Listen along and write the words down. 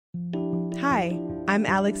Hi, I'm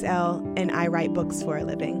Alex L., and I write books for a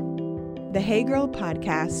living. The Hey Girl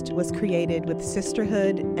podcast was created with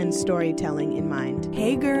sisterhood and storytelling in mind.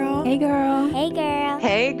 Hey girl. Hey girl. Hey girl.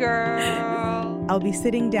 Hey girl. I'll be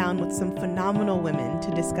sitting down with some phenomenal women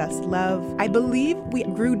to discuss love. I believe we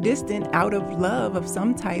grew distant out of love of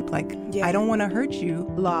some type, like, I don't want to hurt you.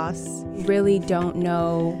 Loss. Really don't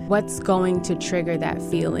know what's going to trigger that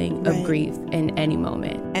feeling of grief in any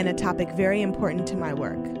moment. And a topic very important to my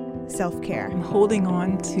work, self-care. I'm holding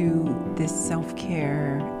on to this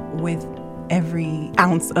self-care with every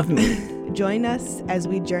ounce of me. Join us as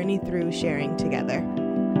we journey through sharing together.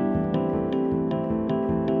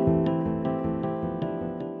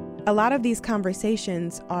 A lot of these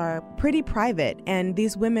conversations are pretty private, and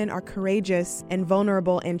these women are courageous and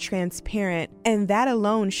vulnerable and transparent, and that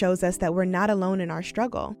alone shows us that we're not alone in our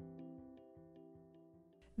struggle.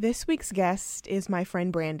 This week's guest is my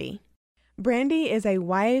friend Brandi. Brandi is a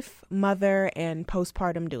wife, mother, and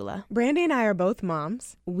postpartum doula. Brandi and I are both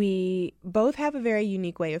moms. We both have a very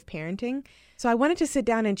unique way of parenting. So I wanted to sit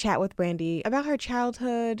down and chat with Brandi about her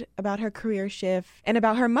childhood, about her career shift, and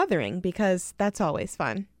about her mothering, because that's always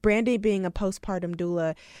fun. Brandi being a postpartum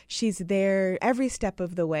doula, she's there every step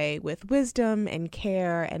of the way with wisdom and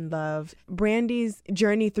care and love. Brandi's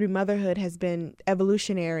journey through motherhood has been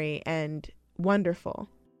evolutionary and wonderful.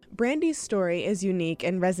 Brandi's story is unique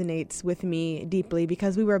and resonates with me deeply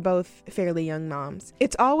because we were both fairly young moms.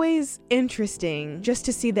 It's always interesting just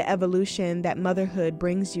to see the evolution that motherhood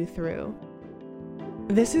brings you through.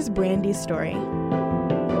 This is Brandi's story.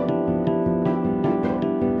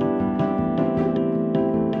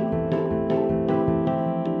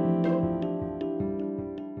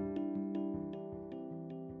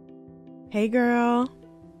 Hey girl.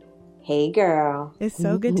 Hey girl. It's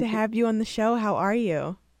so good to have you on the show. How are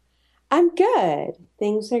you? I'm good.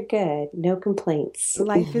 Things are good. No complaints.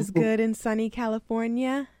 Life is good in sunny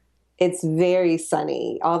California? It's very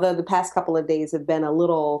sunny, although the past couple of days have been a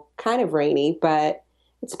little kind of rainy, but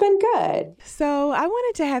it's been good. So I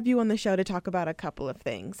wanted to have you on the show to talk about a couple of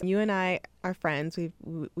things. You and I are friends.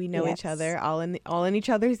 We know each other, all in each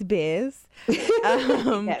other's biz.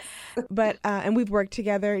 Yes. But and we've worked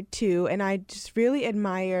together too. And I just really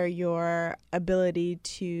admire your ability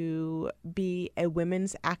to be a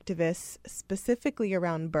women's activist, specifically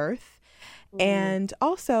around birth. And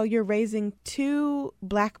also, you're raising 2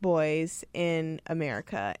 Black boys in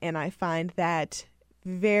America. And I find that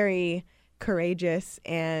very courageous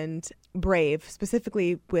and brave,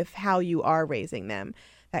 specifically with how you are raising them,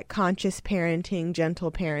 that conscious parenting,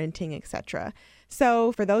 gentle parenting, etc.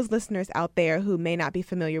 So for those listeners out there who may not be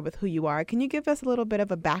familiar with who you are, can you give us a little bit of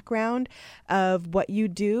a background of what you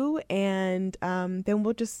do? And then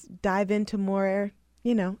we'll just dive into more,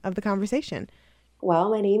 of the conversation.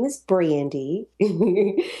 Well, my name is Brandi,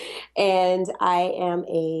 and I am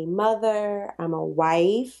a mother. I'm a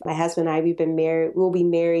wife. My husband and I, we'll be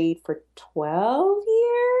married for 12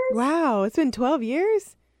 years. Wow, it's been 12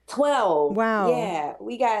 years? 12. Wow. Yeah,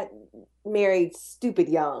 we got married stupid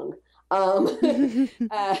young. We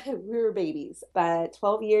were babies, but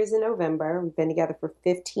 12 years in November. We've been together for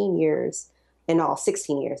 15 years. In all,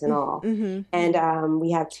 16 years in all. Mm-hmm. And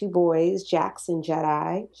we have 2 boys, Jax and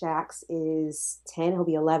Jedi. Jax is 10. He'll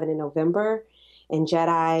be 11 in November. And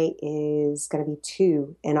Jedi is going to be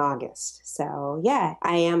 2 in August. So, yeah,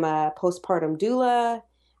 I am a postpartum doula.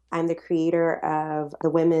 I'm the creator of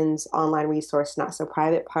the women's online resource, Not So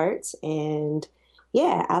Private Parts. And,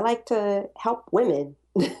 yeah, I like to help women.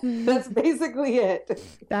 That's basically it.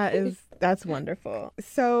 That's wonderful.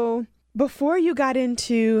 So before you got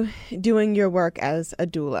into doing your work as a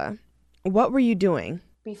doula, what were you doing?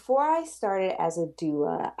 Before I started as a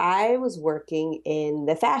doula, I was working in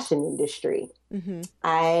the fashion industry. Mm-hmm.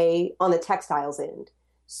 On the textiles end.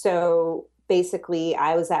 So basically,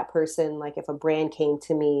 I was that person, like if a brand came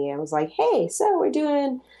to me and was like, hey, so we're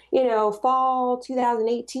doing, fall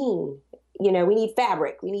 2018. We need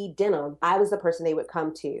fabric, we need denim. I was the person they would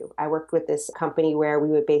come to. I worked with this company where we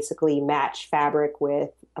would basically match fabric with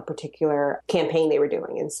a particular campaign they were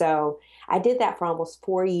doing. And so I did that for almost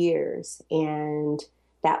 4 years, and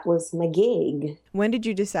that was my gig. When did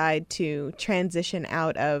you decide to transition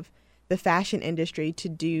out of the fashion industry to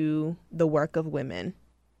do the work of women?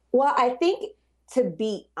 Well, I think, to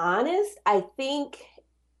be honest, I think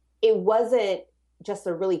it wasn't just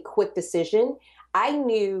a really quick decision. I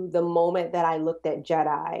knew the moment that I looked at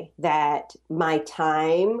Jedi that my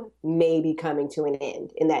time may be coming to an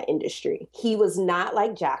end in that industry. He was not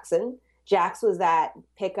like Jackson. Jax was that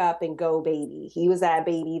pick up and go baby. He was that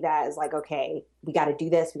baby that is like, okay, we got to do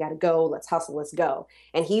this. We got to go. Let's hustle. Let's go.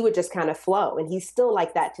 And he would just kind of flow. And he's still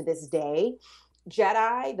like that to this day.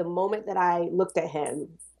 Jedi, the moment that I looked at him,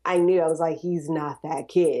 I knew, I was like, he's not that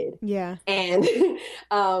kid. Yeah. And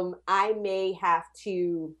I may have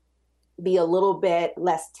to be a little bit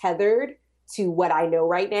less tethered to what I know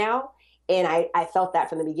right now. And I felt that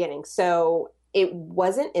from the beginning. So it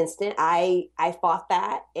wasn't instant. I fought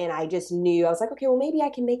that, and I just knew, I was like, okay, well, maybe I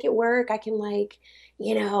can make it work. I can kind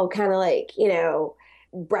of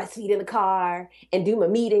breastfeed in the car and do my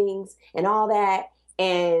meetings and all that.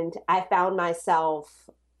 And I found myself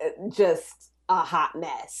just a hot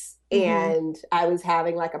mess. Mm-hmm. And I was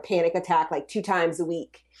having like a panic attack like 2 times a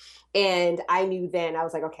week. And I knew then, I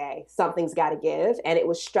was like, okay, something's got to give. And it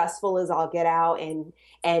was stressful as all get out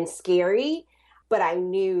and scary. But I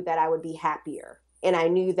knew that I would be happier. And I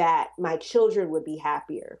knew that my children would be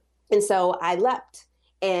happier. And so I leapt.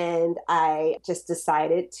 And I just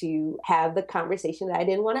decided to have the conversation that I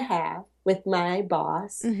didn't want to have with my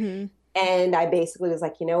boss. Mm-hmm. And I basically was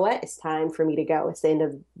like, you know what? It's time for me to go. It's the end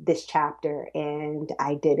of this chapter. And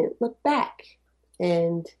I didn't look back.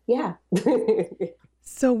 And yeah.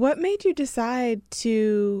 So what made you decide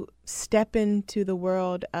to step into the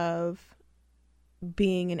world of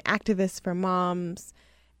being an activist for moms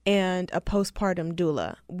and a postpartum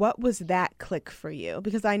doula? What was that click for you?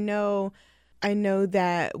 Because I know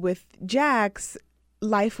that with Jax,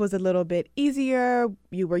 life was a little bit easier.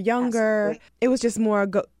 You were younger. Absolutely. It was just more,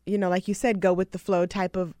 like you said, go with the flow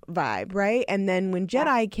type of vibe, right? And then when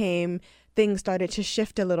Jedi came, things started to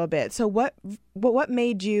shift a little bit. So what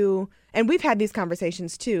made you, and we've had these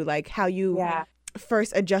conversations too, like how you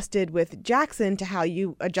first adjusted with Jackson to how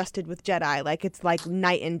you adjusted with Jedi. Like it's like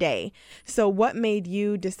night and day. So what made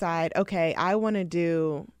you decide, okay, I want to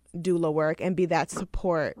do doula work and be that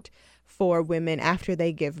support for women after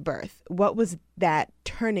they give birth? What was that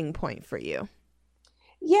turning point for you?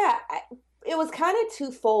 Yeah, it was kind of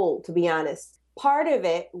twofold, to be honest. Part of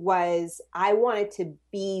it was I wanted to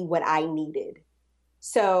be what I needed.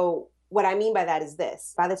 So what I mean by that is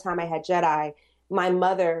this. By the time I had Jedi, my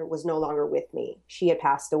mother was no longer with me. She had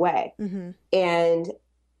passed away. Mm-hmm. And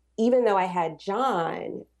even though I had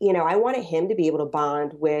John, I wanted him to be able to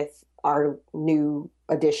bond with our new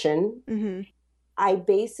addition. Mm-hmm. I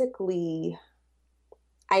basically,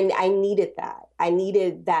 I needed that. I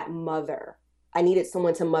needed that mother. I needed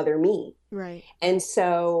someone to mother me. Right. And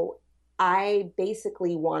so I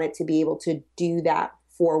basically wanted to be able to do that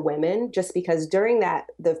for women, just because during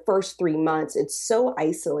the first 3 months, it's so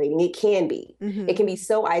isolating. It can be. Mm-hmm. It can be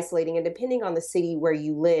so isolating. And depending on the city where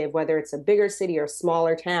you live, whether it's a bigger city or a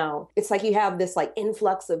smaller town, it's like you have this like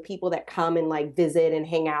influx of people that come and like visit and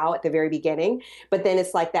hang out at the very beginning. But then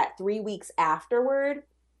it's like that 3 weeks afterward,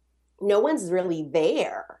 no one's really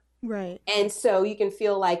there. Right. And so you can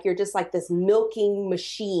feel like you're just like this milking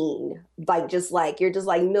machine, you're just like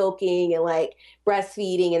milking and like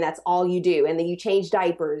breastfeeding, and that's all you do. And then you change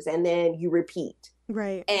diapers and then you repeat.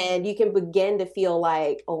 Right. And you can begin to feel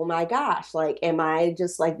like, oh my gosh, like, am I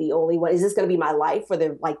just like the only one? Is this going to be my life for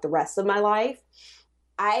the rest of my life?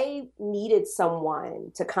 I needed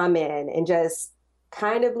someone to come in and just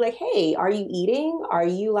kind of like, hey, are you eating? Are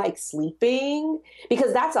you like sleeping?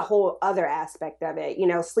 Because that's a whole other aspect of it.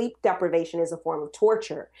 Sleep deprivation is a form of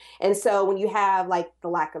torture. And so when you have like the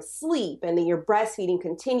lack of sleep and then you're breastfeeding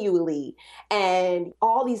continually and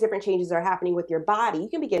all these different changes are happening with your body, you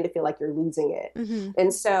can begin to feel like you're losing it. Mm-hmm.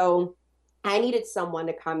 And so I needed someone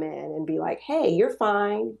to come in and be like, hey, you're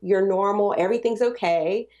fine. You're normal. Everything's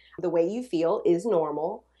okay. The way you feel is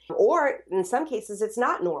normal. Or in some cases, it's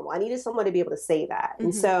not normal. I needed someone to be able to say that. Mm-hmm.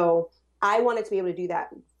 And so I wanted to be able to do that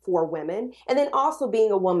for women. And then also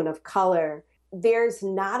being a woman of color,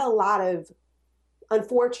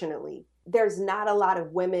 unfortunately, there's not a lot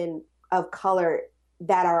of women of color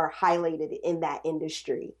that are highlighted in that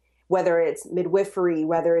industry, whether it's midwifery,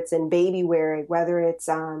 whether it's in baby wearing, whether it's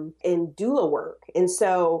in doula work. And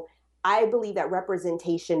so I believe that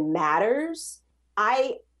representation matters.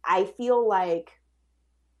 I feel like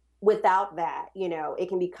without that, it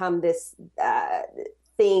can become this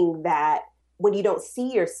thing that when you don't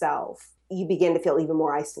see yourself, you begin to feel even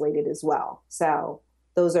more isolated as well. So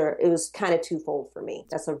it was kind of twofold for me.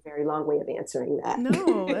 That's a very long way of answering that.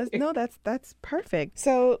 No, that's perfect.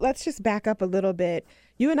 So let's just back up a little bit.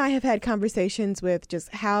 You and I have had conversations with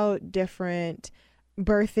just how different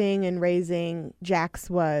birthing and raising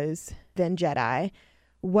Jax was than Jedi.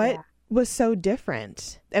 What was so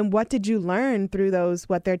different? And what did you learn through those,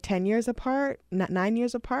 they're 10 years apart, 9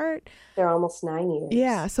 years apart? They're almost 9 years.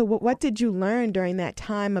 Yeah. So what did you learn during that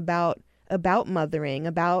time about mothering,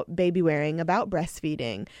 about baby wearing, about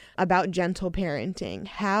breastfeeding, about gentle parenting?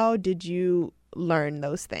 How did you learn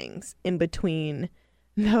those things in between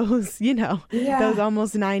those, those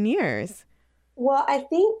almost 9 years? Well, I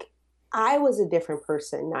think I was a different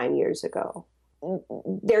person 9 years ago.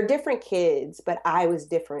 They're different kids, but I was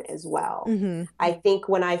different as well. Mm-hmm. I think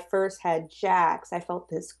when I first had Jax, I felt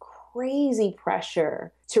this crazy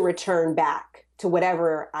pressure to return back to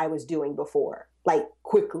whatever I was doing before, like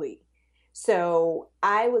quickly. So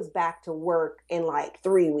I was back to work in like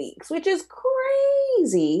 3 weeks, which is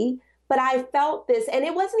crazy. But I felt this, and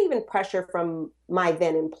it wasn't even pressure from my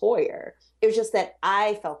then employer. It was just that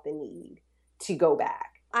I felt the need to go back.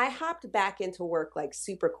 I hopped back into work like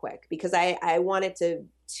super quick because I wanted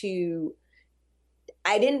to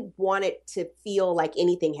I didn't want it to feel like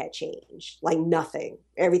anything had changed, like nothing.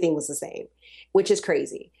 Everything was the same, which is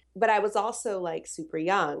crazy. But I was also like super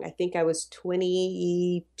young. I think I was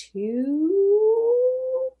 22,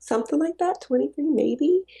 something like that, 23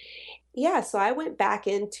 maybe. Yeah, so I went back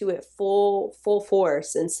into it full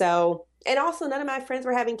force. And also none of my friends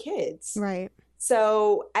were having kids. Right.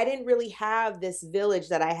 So I didn't really have this village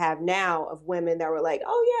that I have now of women that were like,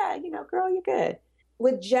 oh yeah, girl, you're good.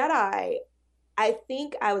 With Jedi, I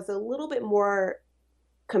think I was a little bit more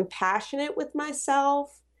compassionate with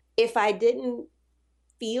myself. If I didn't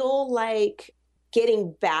feel like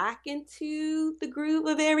getting back into the groove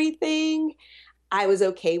of everything, I was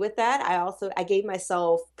okay with that. I gave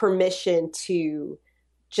myself permission to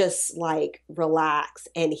just like relax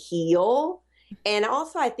and heal. And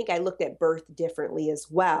also, I think I looked at birth differently as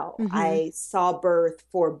well. Mm-hmm. I saw birth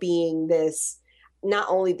for being not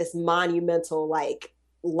only this monumental, like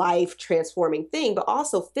life transforming thing, but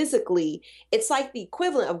also physically, it's like the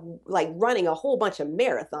equivalent of like running a whole bunch of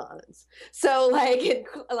marathons. So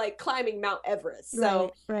like climbing Mount Everest.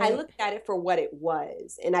 So right. I looked at it for what it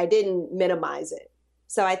was and I didn't minimize it.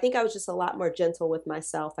 So I think I was just a lot more gentle with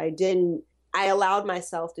myself. I allowed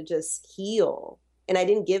myself to just heal. And I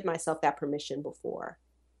didn't give myself that permission before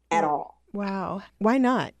at all. Wow. Why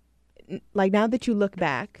not? Like now that you look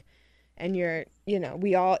back and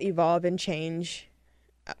we all evolve and change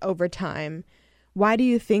over time. Why do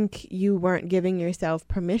you think you weren't giving yourself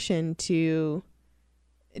permission to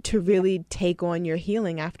really take on your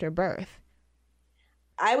healing after birth?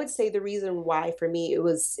 I would say the reason why for me, it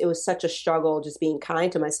was such a struggle just being kind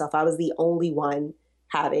to myself. I was the only one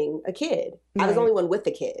having a kid. Right. I was the only one with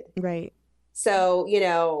a kid. Right. So,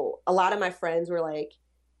 a lot of my friends were like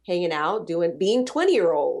hanging out, being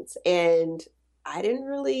 20-year-olds. And I didn't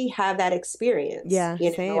really have that experience. Yeah.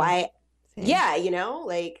 Same. Same.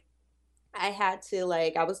 Like I had to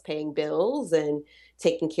I was paying bills and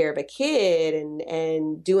taking care of a kid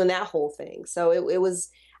and doing that whole thing. So it was,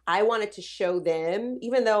 I wanted to show them,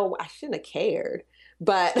 even though I shouldn't have cared,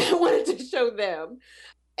 but I wanted to show them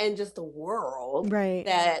and just the world right.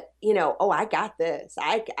 that, I got this.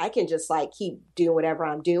 I can just keep doing whatever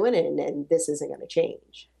I'm doing and this isn't going to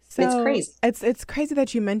change. So it's crazy. It's crazy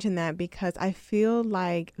that you mentioned that because I feel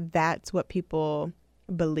like that's what people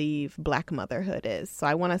believe Black motherhood is. So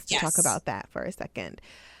I want us to talk about that for a second.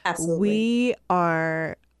 Absolutely. We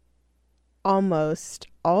are almost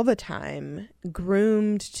all the time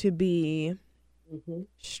groomed to be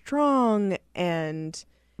strong and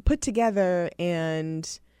put together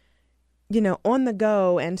and on the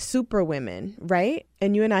go and super women, right?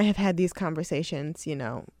 And you and I have had these conversations,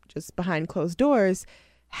 just behind closed doors.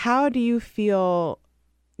 How do you feel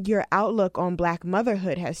your outlook on Black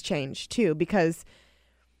motherhood has changed too? Because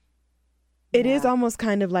it is almost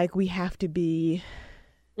kind of like we have to be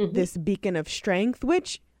this beacon of strength,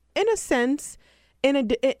 which in a sense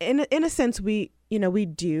we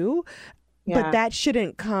do, but that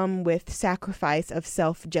shouldn't come with sacrifice of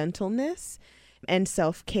self-gentleness and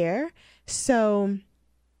self-care. So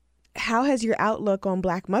how has your outlook on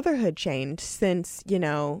Black motherhood changed since,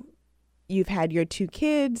 you've had your 2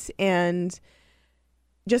 kids, and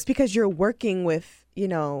just because you're working with,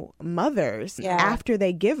 mothers after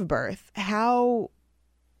they give birth, how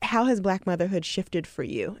has Black motherhood shifted for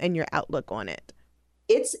you and your outlook on it?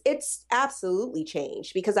 It's absolutely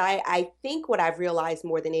changed because I think what I've realized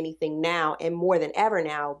more than anything now and more than ever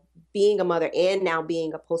now, being a mother and now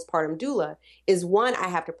being a postpartum doula, is one, I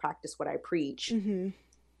have to practice what I preach.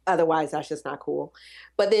 Otherwise, that's just not cool.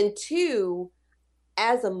 But then 2,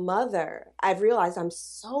 as a mother, I've realized I'm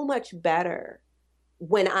so much better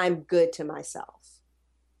when I'm good to myself.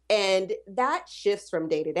 And that shifts from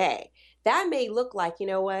day to day. That may look like, you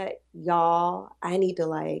know what, y'all, I need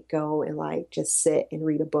to go and just sit and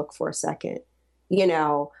read a book for a second,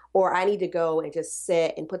 or I need to go and just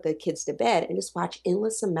sit and put the kids to bed and just watch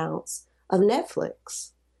endless amounts of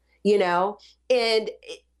Netflix, And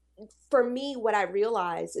for me, what I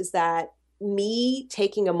realize is that me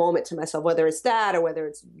taking a moment to myself, whether it's that or whether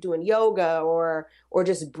it's doing yoga or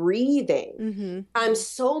just breathing, I'm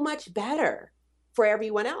so much better for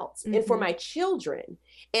everyone else and for my children.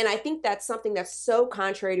 And I think that's something that's so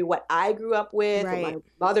contrary to what I grew up with, what my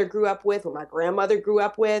mother grew up with, what my grandmother grew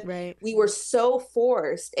up with. We were so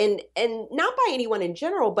forced, and not by anyone in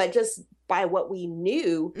general, but just by what we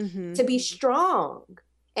knew, to be strong.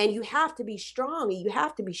 And you have to be strong, and you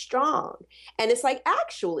have to be strong. And it's like,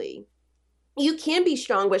 actually, you can be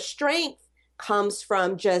strong, but strength comes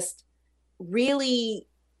from just really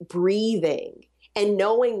breathing and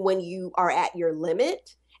knowing when you are at your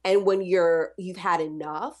limit and when you've had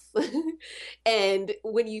enough. And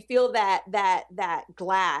when you feel that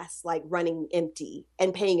glass like running empty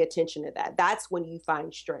and paying attention to that, that's when you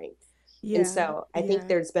find strength. And so I think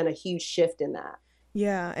there's been a huge shift in that.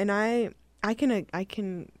 Yeah. And I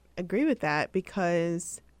can agree with that,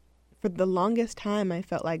 because for the longest time I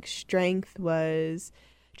felt like strength was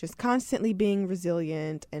just constantly being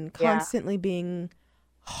resilient and constantly being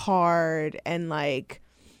hard, and like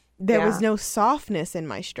there was no softness in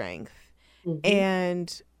my strength.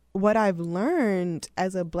 And what I've learned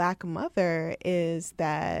as a Black mother is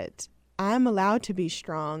that I'm allowed to be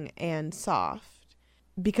strong and soft,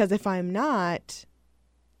 because if I'm not,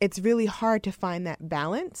 it's really hard to find that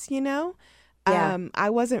balance, you know? I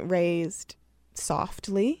wasn't raised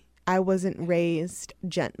softly. I wasn't raised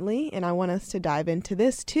gently. And I want us to dive into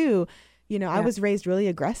this too. You know, I was raised really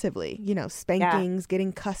aggressively, you know, spankings,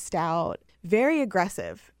 getting cussed out, very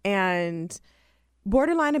aggressive and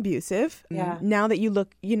borderline abusive. Now that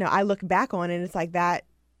I look back on it, it's like that.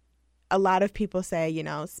 A lot of people say, you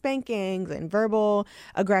know, spankings and verbal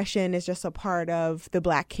aggression is just a part of the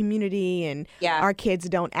Black community, and our kids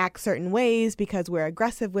don't act certain ways because we're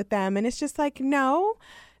aggressive with them. And it's just like, no,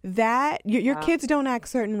 that your kids don't act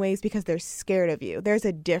certain ways because they're scared of you. There's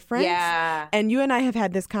a difference. And you and I have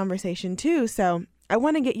had this conversation too. So I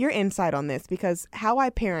want to get your insight on this, because how I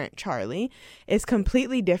parent Charlie is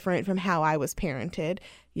completely different from how I was parented.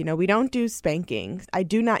 You know, we don't do spankings. I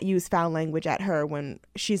do not use foul language at her when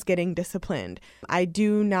she's getting disciplined. I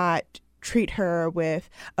do not treat her with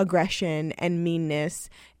aggression and meanness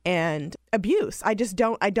and abuse. I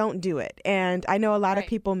don't do it. And I know a lot of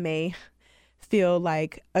people may feel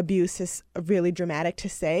like abuse is really dramatic to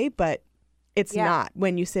say, but it's not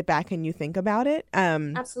when you sit back and you think about it.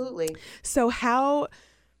 Absolutely. So how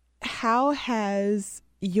has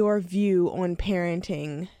your view on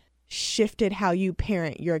parenting shifted how you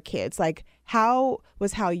parent your kids? Like, how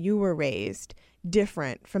you were raised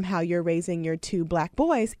different from how you're raising your two Black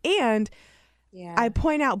boys? And I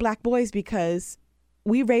point out Black boys because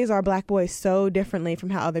we raise our Black boys so differently from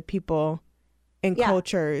how other people in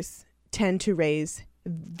cultures tend to raise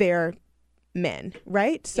their men,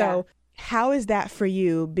 right? So how is that for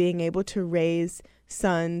you, being able to raise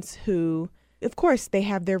sons who, of course, they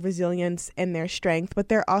have their resilience and their strength, but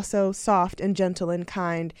they're also soft and gentle and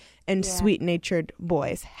kind and sweet-natured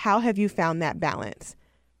boys? How have you found that balance?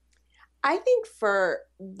 I think for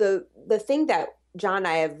the thing that John and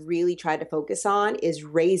I have really tried to focus on is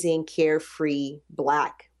raising carefree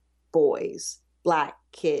Black boys, Black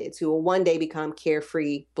kids who will one day become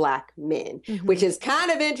carefree Black men, which is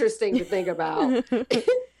kind of interesting to think about.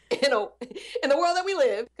 In the world that we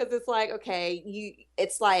live, because it's like, okay,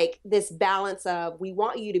 it's like this balance of, we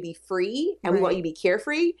want you to be free and we want you to be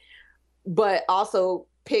carefree, but also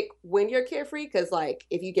pick when you're carefree, because like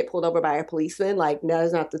if you get pulled over by a policeman, like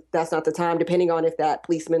that's not the time, depending on if that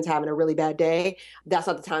policeman's having a really bad day, that's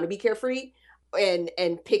not the time to be carefree, and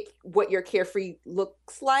pick what your carefree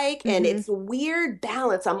looks like. And it's a weird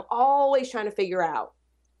balance I'm always trying to figure out.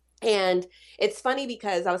 And it's funny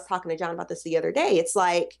because I was talking to John about this the other day. It's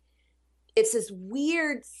like, it's this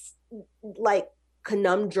weird, like,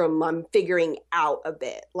 conundrum I'm figuring out a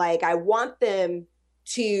bit. Like, I want them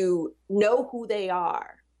to know who they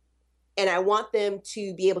are, and I want them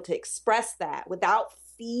to be able to express that without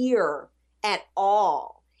fear at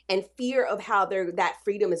all, and fear of how that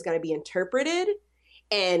freedom is going to be interpreted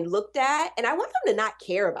and looked at. And I want them to not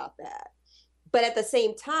care about that. But at the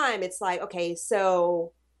same time, it's like, okay,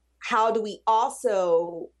 so how do we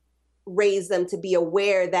also raise them to be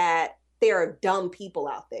aware that there are dumb people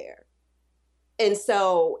out there? And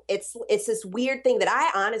so it's this weird thing that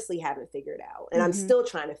I honestly haven't figured out, and I'm still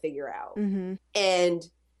trying to figure out. And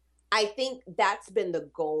I think that's been the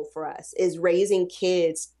goal for us, is raising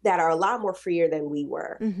kids that are a lot more freer than we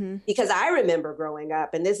were. Because I remember growing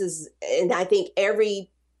up, and I think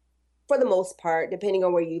for the most part, depending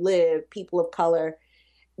on where you live, people of color,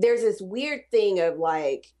 there's this weird thing of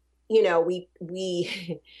like, you know, we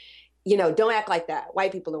you know, don't act like that.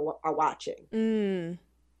 White people are watching.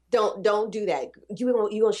 Don't do that. You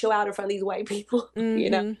gonna show out in front of these white people, you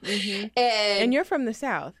know? And you're from the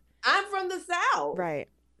South. I'm from the South. Right.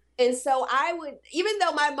 And so I would, even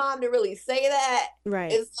though my mom didn't really say that,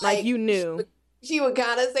 Right. it's Like you knew. She would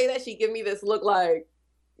kind of say that. She'd give me this look like,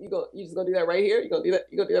 you just gonna do that right here? You gonna do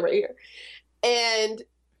that right here? And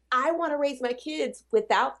I want to raise my kids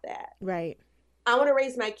without that. Right. I want to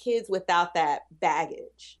raise my kids without that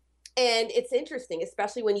baggage. And it's interesting,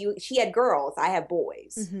 especially when she had girls, I have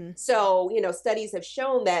boys. Mm-hmm. So, studies have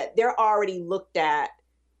shown that they're already looked at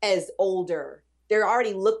as older. They're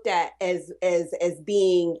already looked at as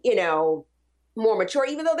being, more mature,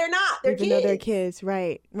 even though they're not. They're even kids. though they're kids,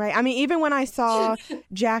 right. I mean, even when I saw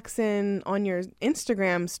Jackson on your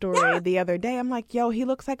Instagram story the other day, I'm like, yo, he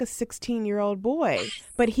looks like a 16-year-old boy,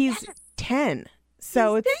 but he's 10.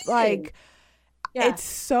 So it's 10. like, it's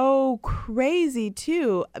so crazy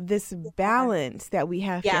too, this balance that we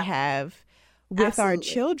have to have with our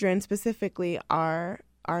children, specifically our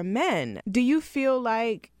men. Do you feel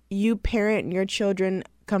like you parent your children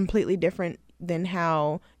completely different than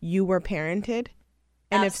how you were parented?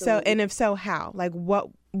 And if so, how? Like what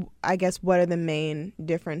are the main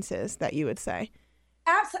differences that you would say?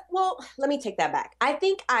 Well, let me take that back. I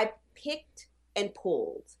think I picked and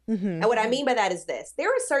pulled. Mm-hmm. And what I mean by that is this. There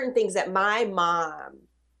are certain things that my mom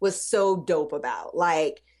was so dope about.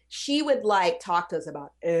 Like she would talk to us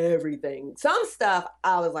about everything. Some stuff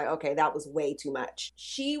I was like, okay, that was way too much.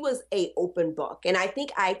 She was an open book. And I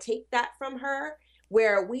think I take that from her,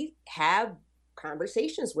 where we have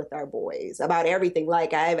conversations with our boys about everything.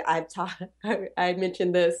 Like I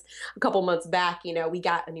mentioned this a couple months back, we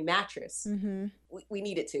got a new mattress. Mm-hmm. We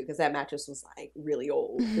needed to, because that mattress was really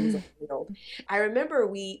old. It was really old. I remember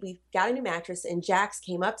we got a new mattress and Jax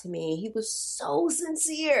came up to me. He was so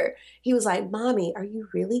sincere. He was like, Mommy, are you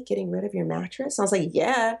really getting rid of your mattress? I was like,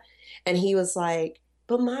 yeah. And he was like,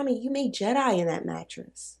 but Mommy, you made Jedi in that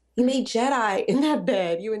mattress. You made Jedi in that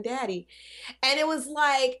bed, you and Daddy. And it was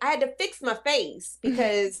like, I had to fix my face,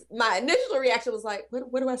 because my initial reaction was like,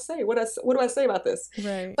 what do I say? What do I say about this?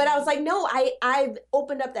 Right. But I was like, no, I've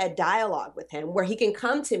opened up that dialogue with him where he can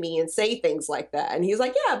come to me and say things like that. And he's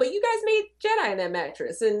like, yeah, but you guys made Jedi in that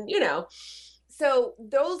mattress. And, so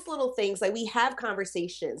those little things, we have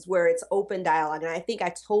conversations where it's open dialogue. And I think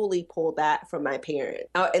I totally pulled that from my parent,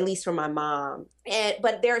 at least from my mom.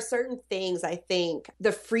 But there are certain things, I think,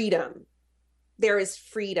 there is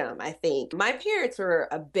freedom, I think. My parents were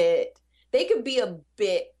they could be a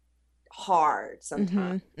bit hard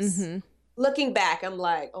sometimes. Mm-hmm. Mm-hmm. Looking back, I'm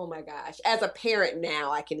like, oh my gosh. As a parent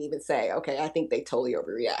now, I can even say, okay, I think they totally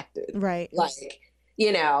overreacted. Right.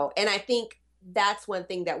 And I think that's one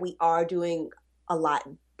thing that we are doing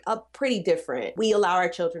pretty different. We allow our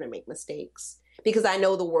children to make mistakes, because I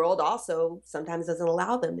know the world also sometimes doesn't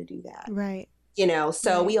allow them to do that. Right.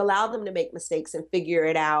 So we allow them to make mistakes and figure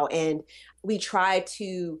it out. And we try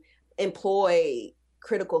to employ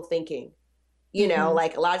critical thinking, a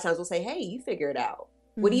lot of times we'll say, hey, you figure it out.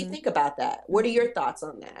 What do you think about that? What are your thoughts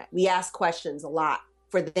on that? We ask questions a lot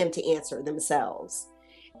for them to answer themselves.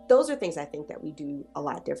 Those are things I think that we do a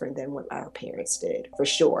lot different than what our parents did, for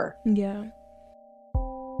sure. Yeah.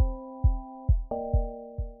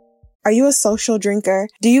 Are you a social drinker?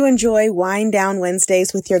 Do you enjoy wind down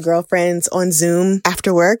Wednesdays with your girlfriends on Zoom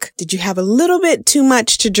after work? Did you have a little bit too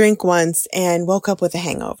much to drink once and woke up with a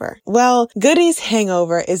hangover? Well, Goody's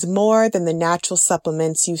Hangover is more than the natural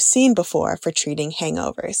supplements you've seen before for treating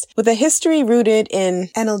hangovers. With a history rooted in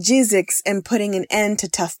analgesics and putting an end to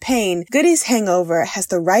tough pain, Goody's Hangover has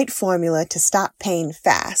the right formula to stop pain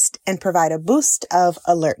fast and provide a boost of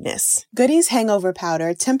alertness. Goody's Hangover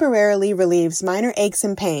Powder temporarily relieves minor aches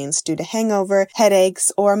and pains due to hangover,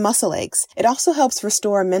 headaches, or muscle aches. It also helps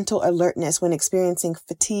restore mental alertness when experiencing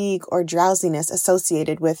fatigue or drowsiness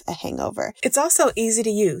associated with a hangover. It's also easy to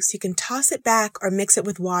use. You can toss it back or mix it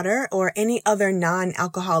with water or any other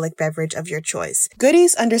non-alcoholic beverage of your choice.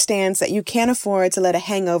 Goody's understands that you can't afford to let a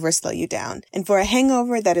hangover slow you down. And for a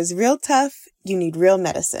hangover that is real tough, you need real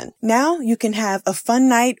medicine. Now you can have a fun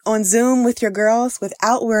night on Zoom with your girls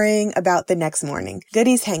without worrying about the next morning.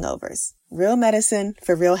 Goody's Hangovers. Real medicine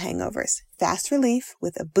for real hangovers. Fast relief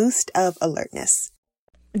with a boost of alertness.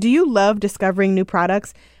 Do you love discovering new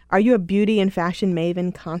products? Are you a beauty and fashion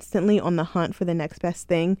maven constantly on the hunt for the next best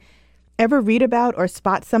thing? Ever read about or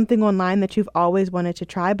spot something online that you've always wanted to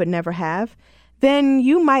try but never have? Then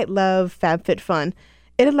you might love FabFitFun.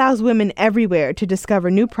 It allows women everywhere to discover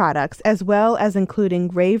new products, as well as including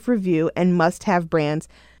rave review and must-have brands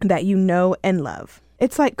that you know and love.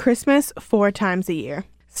 It's like Christmas 4 times a year.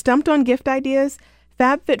 Stumped on gift ideas?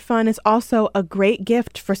 FabFitFun is also a great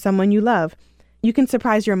gift for someone you love. You can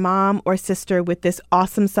surprise your mom or sister with this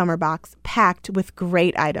awesome summer box packed with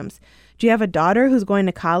great items. Do you have a daughter who's going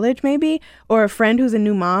to college maybe? Or a friend who's a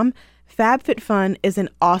new mom? FabFitFun is an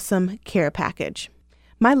awesome care package.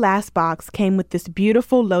 My last box came with this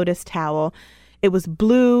beautiful lotus towel. It was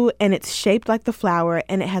blue and it's shaped like the flower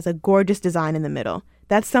and it has a gorgeous design in the middle.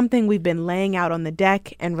 That's something we've been laying out on the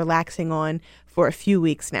deck and relaxing on for a few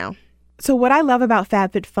weeks now. So what I love about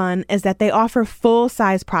FabFitFun is that they offer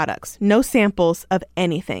full-size products, no samples of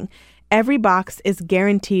anything. Every box is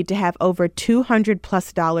guaranteed to have over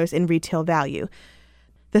 $200+ in retail value.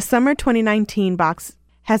 The summer 2019 box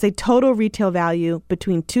has a total retail value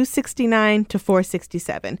between $269 to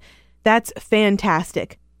 $467. That's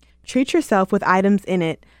fantastic. Treat yourself with items in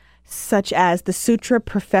it such as the Sutra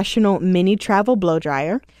Professional Mini Travel Blow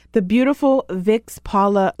Dryer, the beautiful Vicks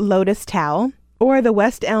Paula Lotus Towel, or the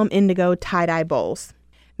West Elm Indigo Tie-Dye Bowls.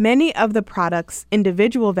 Many of the products'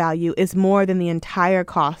 individual value is more than the entire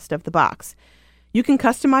cost of the box. You can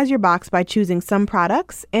customize your box by choosing some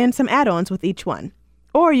products and some add-ons with each one.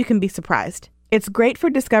 Or you can be surprised. It's great for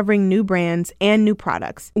discovering new brands and new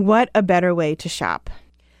products. What a better way to shop.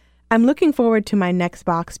 I'm looking forward to my next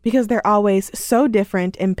box because they're always so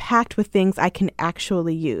different and packed with things I can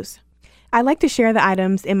actually use. I like to share the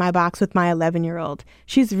items in my box with my 11-year-old.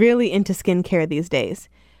 She's really into skincare these days.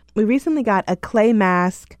 We recently got a clay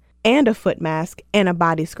mask and a foot mask and a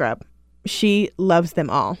body scrub. She loves them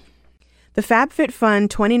all. The FabFitFun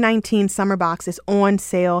 2019 summer box is on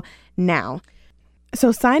sale now.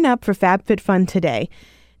 So sign up for FabFitFun today.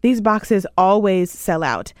 These boxes always sell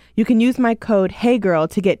out. You can use my code HeyGirl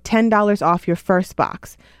to get $10 off your first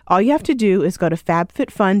box. All you have to do is go to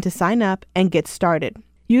FabFitFun to sign up and get started.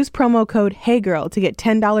 Use promo code HeyGirl to get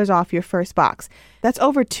 $10 off your first box. That's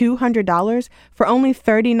over $200 for only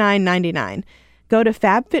 $39.99. Go to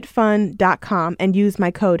fabfitfun.com and use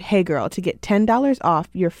my code HeyGirl to get $10 off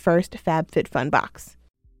your first FabFitFun box.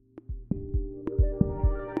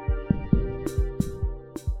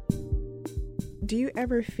 Do you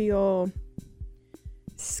ever feel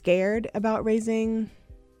scared about raising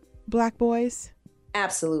Black boys?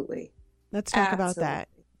 Absolutely. Let's talk about that.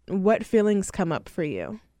 What feelings come up for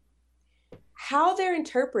you? How they're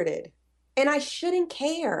interpreted. And I shouldn't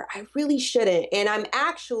care. I really shouldn't. And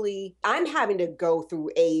I'm having to go through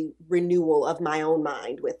a renewal of my own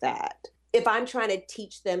mind with that. If I'm trying to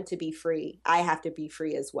teach them to be free, I have to be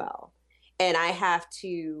free as well. And I have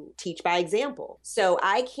to teach by example. So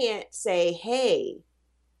I can't say, hey,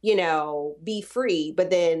 be free. But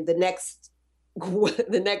then the next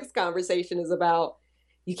conversation is about,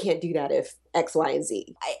 you can't do that if X, Y, and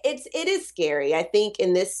Z. It is scary. I think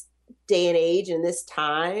in this day and age, in this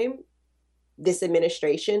time, this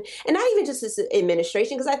administration, and not even just this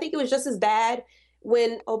administration, because I think it was just as bad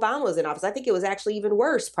when Obama was in office. I think it was actually even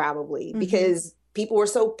worse, probably, because people were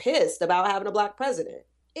so pissed about having a Black president.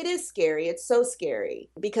 It is scary. It's so scary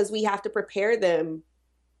because we have to prepare them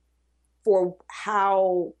for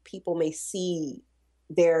how people may see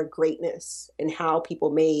their greatness and how people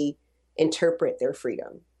may interpret their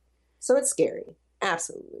freedom. So it's scary.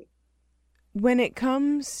 Absolutely. When it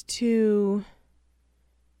comes to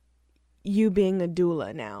you being a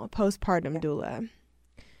doula now, postpartum doula,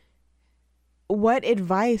 what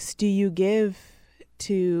advice do you give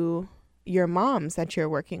to your moms that you're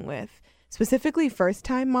working with? Specifically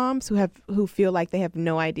first-time moms who feel like they have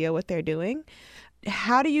no idea what they're doing.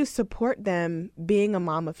 How do you support them being a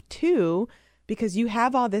mom of two? Because you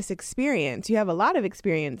have all this experience. You have a lot of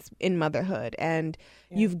experience in motherhood, and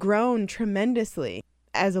you've grown tremendously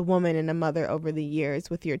as a woman and a mother over the years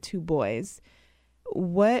with your two boys.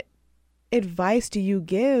 What advice do you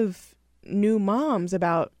give new moms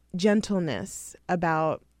about gentleness,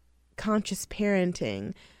 about conscious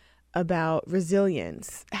parenting, about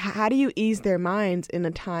resilience? How do you ease their minds in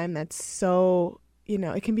a time that's so,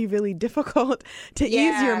 it can be really difficult to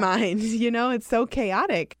ease your mind, it's so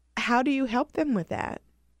chaotic. How do you help them with that?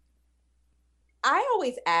 I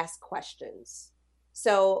always ask questions.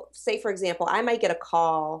 So say, for example, I might get a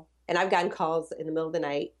call, and I've gotten calls in the middle of the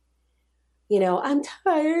night, I'm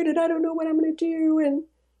tired and I don't know what I'm going to do and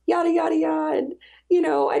yada, yada, yada. And,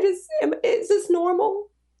 is this normal?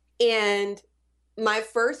 And my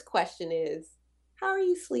first question is, how are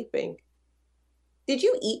you sleeping? Did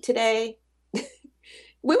you eat today?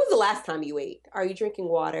 When was the last time you ate? Are you drinking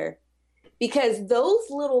water? Because those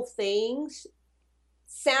little things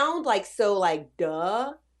sound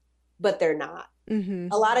duh, but they're not. Mm-hmm.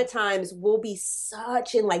 A lot of times we'll be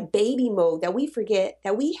such in baby mode that we forget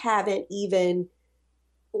that we haven't even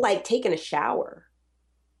taken a shower.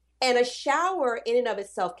 And a shower in and of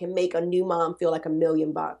itself can make a new mom feel like $1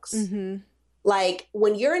 million. Mm-hmm.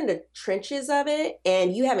 When you're in the trenches of it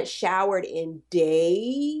and you haven't showered in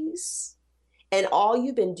days and all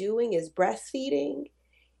you've been doing is breastfeeding,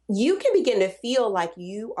 you can begin to feel like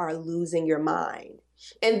you are losing your mind.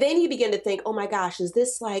 And then you begin to think, oh my gosh, is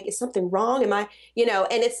something wrong? Am I,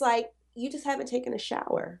 and it's like, you just haven't taken a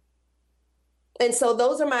shower. And so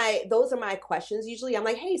those are my questions. Usually I'm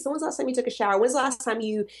like, hey, so when's the last time you took a shower? When's the last time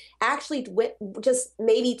you actually just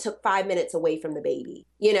maybe took 5 minutes away from the baby?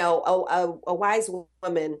 A wise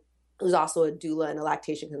woman who's also a doula and a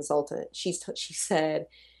lactation consultant, she said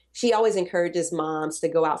she always encourages moms to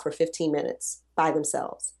go out for 15 minutes by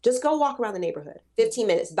themselves. Just go walk around the neighborhood, 15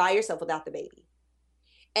 minutes by yourself without the baby.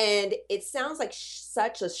 And it sounds like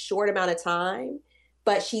such a short amount of time,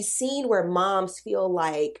 but she's seen where moms feel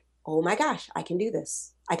like, oh my gosh, I can do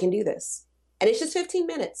this. I can do this. And it's just 15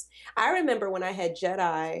 minutes. I remember when I had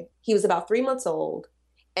Jedi, he was about 3 months old,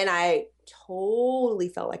 and I totally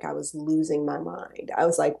felt like I was losing my mind. I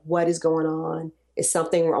was like, what is going on? Is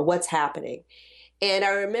something wrong? What's happening? And I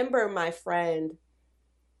remember my friend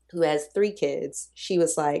who has 3 kids, she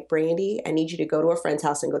was like, Brandi, I need you to go to a friend's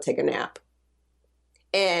house and go take a nap.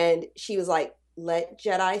 And she was like, let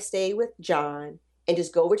Jedi stay with John and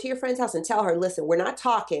just go over to your friend's house and tell her, listen, we're not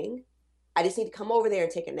talking. I just need to come over there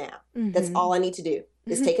and take a nap. Mm-hmm. That's all I need to do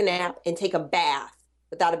is take a nap and take a bath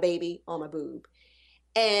without a baby on my boob.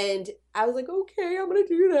 And I was like, okay, I'm going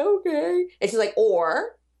to do that. Okay. And she's like,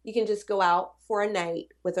 or you can just go out for a night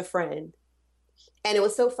with a friend. And it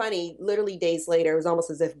was so funny. Literally days later, it was almost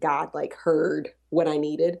as if God heard what I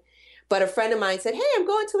needed. But a friend of mine said, hey, I'm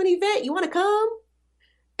going to an event. You want to come?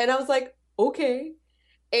 And I was like, okay.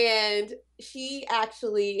 And she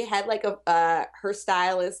actually had her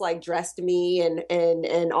stylist dressed me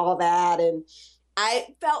and all that. And I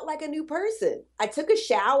felt like a new person. I took a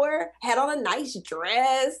shower, had on a nice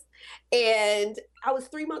dress, and I was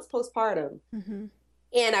 3 months postpartum. Mm-hmm.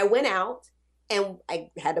 And I went out and I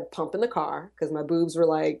had to pump in the car because my boobs were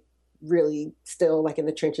really still in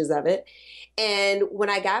the trenches of it. And when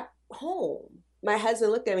I got home, my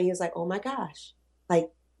husband looked at me. He was like, oh my gosh,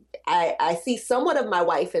 I see somewhat of my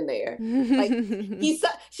wife in there. She's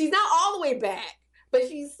not all the way back, but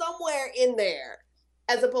she's somewhere in there,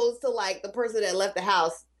 as opposed to the person that left the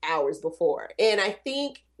house hours before. And I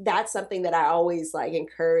think that's something that I always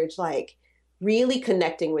encourage, really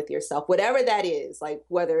connecting with yourself, whatever that is,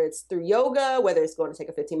 whether it's through yoga, whether it's going to take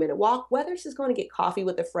a 15-minute walk, whether it's just going to get coffee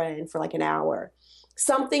with a friend for an hour,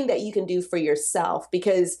 something that you can do for yourself,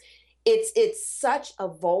 because it's such a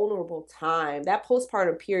vulnerable time. That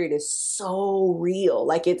postpartum period is so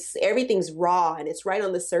real. Everything's raw and it's right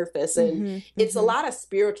on the surface. And it's a lot of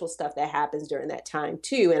spiritual stuff that happens during that time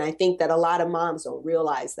too. And I think that a lot of moms don't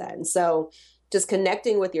realize that. And so just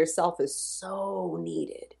connecting with yourself is so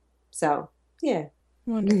needed. So, yeah.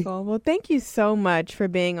 Wonderful. Well, thank you so much for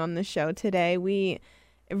being on the show today.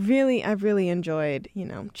 I've really enjoyed,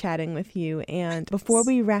 chatting with you. And before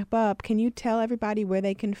we wrap up, can you tell everybody where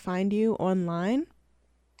they can find you online?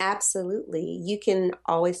 Absolutely. You can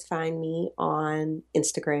always find me on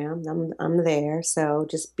Instagram. I'm there. So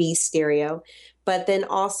just be stereo. But then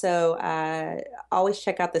also always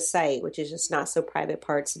check out the site, which is just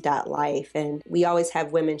notsoprivateparts.life. And we always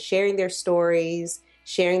have women sharing their stories,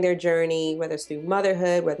 sharing their journey, whether it's through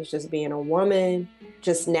motherhood, whether it's just being a woman,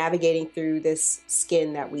 just navigating through this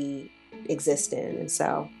skin that we exist in. And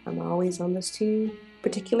so I'm always on those 2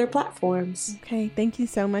 particular platforms. Okay. Thank you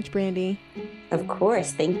so much, Brandi. Of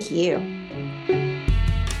course. Thank you.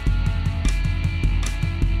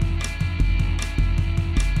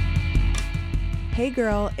 Hey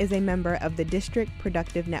Girl is a member of the District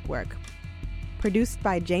Productive Network. Produced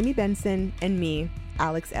by Jamie Benson and me,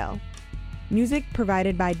 Alex L. Music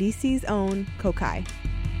provided by DC's own Kokai.